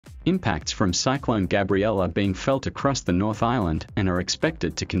Impacts from Cyclone Gabrielle are being felt across the North Island and are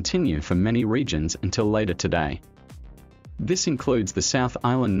expected to continue for many regions until later today. This includes the South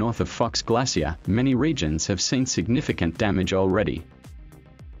Island north of Fox Glacier. Many regions have seen significant damage already.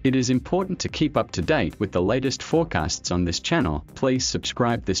 It is important to keep up to date with the latest forecasts on this channel. Please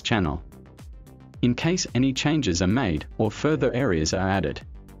subscribe this channel in case any changes are made or further areas are added.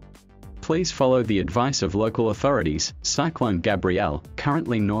 Please follow the advice of local authorities. Cyclone Gabrielle,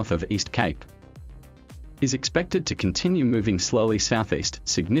 currently north of East Cape, is expected to continue moving slowly southeast.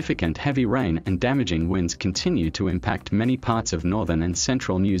 Significant heavy rain and damaging winds continue to impact many parts of northern and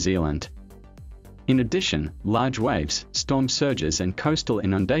central New Zealand. In addition, large waves, storm surges and coastal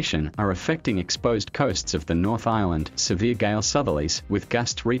inundation are affecting exposed coasts of the North Island. Severe gale southerlies, with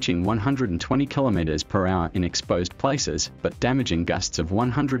gusts reaching 120 km per hour in exposed places, but damaging gusts of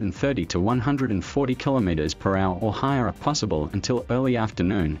 130 to 140 km per hour or higher are possible until early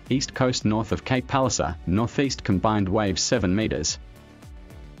afternoon. East coast north of Cape Palliser, northeast combined waves 7 meters,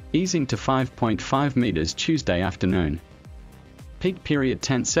 easing to 5.5 meters Tuesday afternoon. Peak period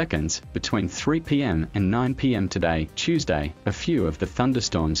 10 seconds, between 3 p.m. and 9 p.m. today, Tuesday. A few of the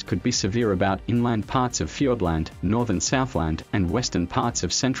thunderstorms could be severe about inland parts of Fiordland, northern Southland, and western parts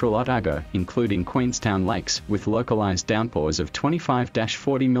of central Otago, including Queenstown Lakes, with localized downpours of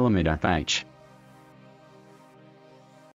 25–40 mm.